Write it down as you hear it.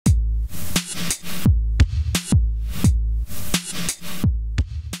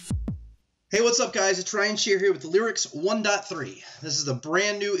Hey, what's up, guys? It's Ryan Shear here with the LYRX 1.3. This is a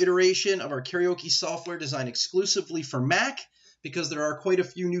brand new iteration of our karaoke software designed exclusively for Mac. Because there are quite a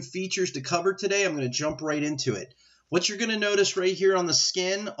few new features to cover today, I'm going to jump right into it. What you're going to notice right here on the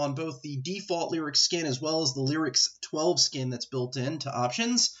skin, on both the default LYRX skin as well as the LYRX 12 skin that's built into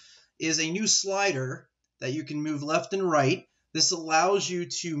options, is a new slider that you can move left and right. This allows you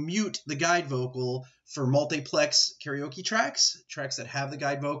to mute the guide vocal for multiplex karaoke tracks that have the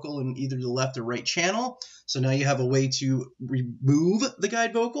guide vocal in either the left or right channel. So now you have a way to remove the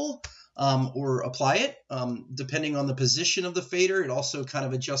guide vocal or apply it. Depending on the position of the fader, it also kind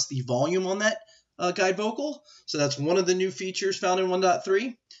of adjusts the volume on that guide vocal. So that's one of the new features found in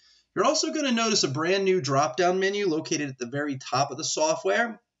 1.3. You're also going to notice a brand new drop-down menu located at the very top of the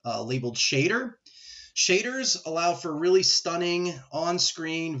software labeled Shader. Shaders allow for really stunning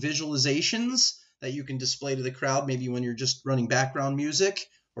on-screen visualizations that you can display to the crowd, maybe when you're just running background music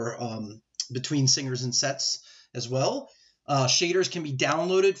or between singers and sets as well. Shaders can be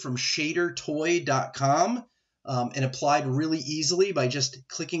downloaded from shadertoy.com and applied really easily by just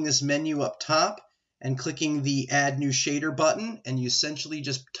clicking this menu up top and clicking the Add New Shader button, and you essentially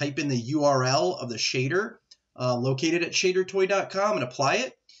just type in the URL of the shader located at shadertoy.com and apply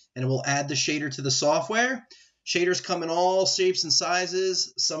it. And it will add the shader to the software. Shaders come in all shapes and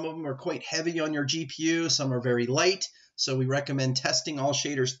sizes. Some of them are quite heavy on your GPU. Some are very light. So we recommend testing all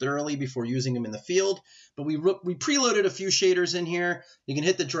shaders thoroughly before using them in the field. But we preloaded a few shaders in here. You can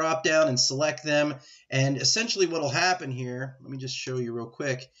hit the drop down and select them. And essentially what will happen here, let me just show you real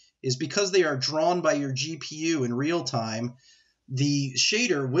quick, is because they are drawn by your GPU in real time, the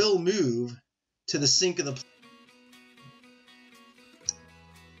shader will move to the sync of the.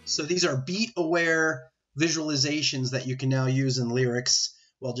 So these are beat-aware visualizations that you can now use in LYRX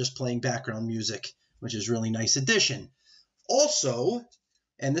while just playing background music, which is a really nice addition. Also,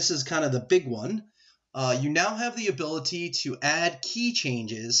 and this is kind of the big one, you now have the ability to add key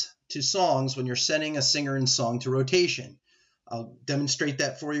changes to songs when you're sending a singer and song to rotation. I'll demonstrate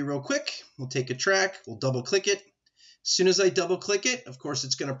that for you real quick. We'll take a track, we'll double-click it. As soon as I double-click it, of course,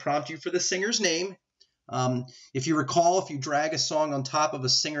 it's going to prompt you for the singer's name. If you recall, if you drag a song on top of a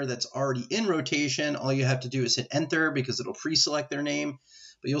singer that's already in rotation, all you have to do is hit enter because it'll pre-select their name.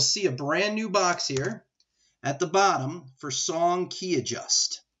 But you'll see a brand new box here at the bottom for song key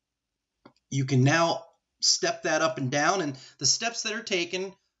adjust. You can now step that up and down, and the steps that are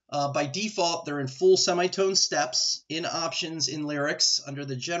taken by default, they're in full semitone steps. In options in LYRX under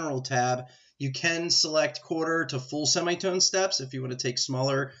the general tab, you can select quarter to full semitone steps if you want to take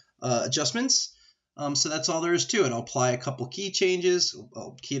smaller adjustments. So that's all there is to it. I'll apply a couple key changes.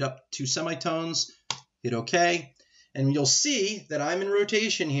 I'll key it up 2 semitones, hit OK, and you'll see that I'm in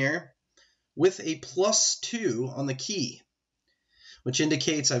rotation here with a +2 on the key, which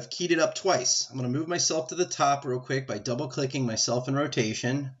indicates I've keyed it up twice. I'm going to move myself to the top real quick by double-clicking myself in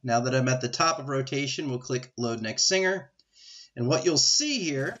rotation. Now that I'm at the top of rotation, we'll click Load Next Singer. And what you'll see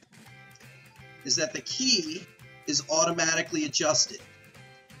here is that the key is automatically adjusted.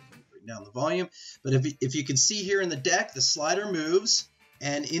 Down the volume, but if you can see here in the deck, the slider moves,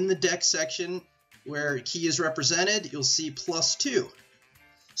 and in the deck section where key is represented, you'll see +2.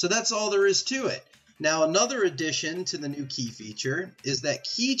 So that's all there is to it. Now, another addition to the new key feature is that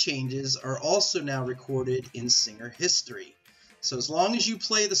key changes are also now recorded in singer history. So as long as you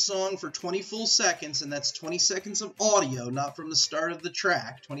play the song for 20 full seconds, and that's 20 seconds of audio, not from the start of the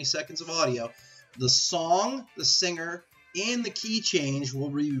track, 20 seconds of audio, the song, the singer, and the key change will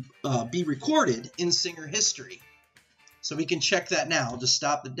be recorded in singer history. So we can check that now. I'll just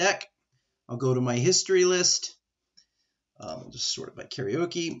stop the deck. I'll go to my history list. I'll just sort it by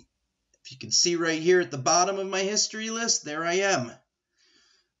karaoke. If you can see right here at the bottom of my history list, there I am.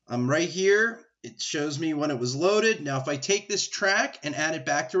 I'm right here. It shows me when it was loaded. Now if I take this track and add it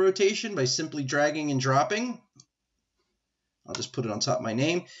back to rotation by simply dragging and dropping, I'll just put it on top of my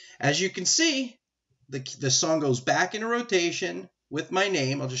name. As you can see, the song goes back into rotation with my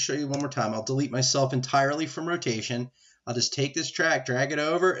name. I'll just show you one more time. I'll delete myself entirely from rotation. I'll just take this track, drag it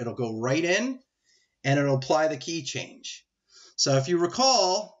over. It'll go right in, and it'll apply the key change. So if you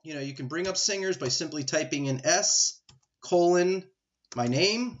recall, you can bring up singers by simply typing in S:, my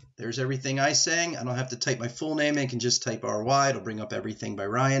name. There's everything I sang. I don't have to type my full name. I can just type RY. It'll bring up everything by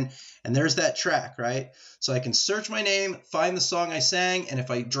Ryan. And there's that track, right? So I can search my name, find the song I sang, and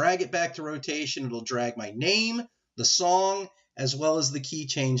if I drag it back to rotation, it'll drag my name, the song, as well as the key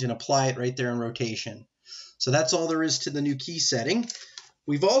change and apply it right there in rotation. So that's all there is to the new key setting.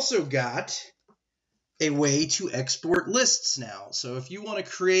 We've also got a way to export lists now. So if you want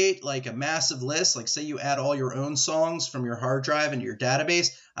to create like a massive list, like say you add all your own songs from your hard drive into your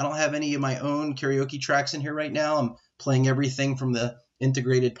database. I don't have any of my own karaoke tracks in here right now. I'm playing everything from the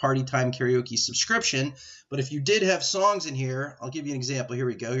integrated Party Time Karaoke subscription. But if you did have songs in here, I'll give you an example. Here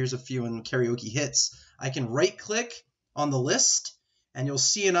we go. Here's a few in Karaoke Hits. I can right click on the list and you'll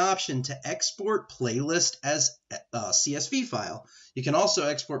see an option to export playlist as a CSV file. You can also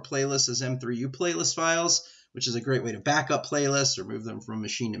export playlists as M3U playlist files, which is a great way to back up playlists or move them from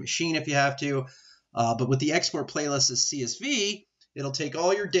machine to machine if you have to. But with the export playlist as CSV, it'll take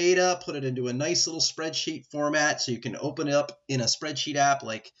all your data, put it into a nice little spreadsheet format so you can open it up in a spreadsheet app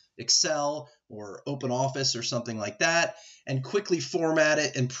like Excel or OpenOffice or something like that, and quickly format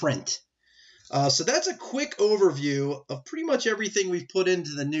it and print. So that's a quick overview of pretty much everything we've put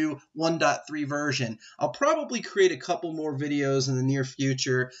into the new 1.3 version. I'll probably create a couple more videos in the near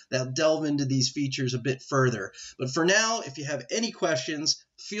future that delve into these features a bit further. But for now, if you have any questions,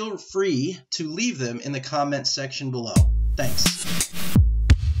 feel free to leave them in the comments section below. Thanks.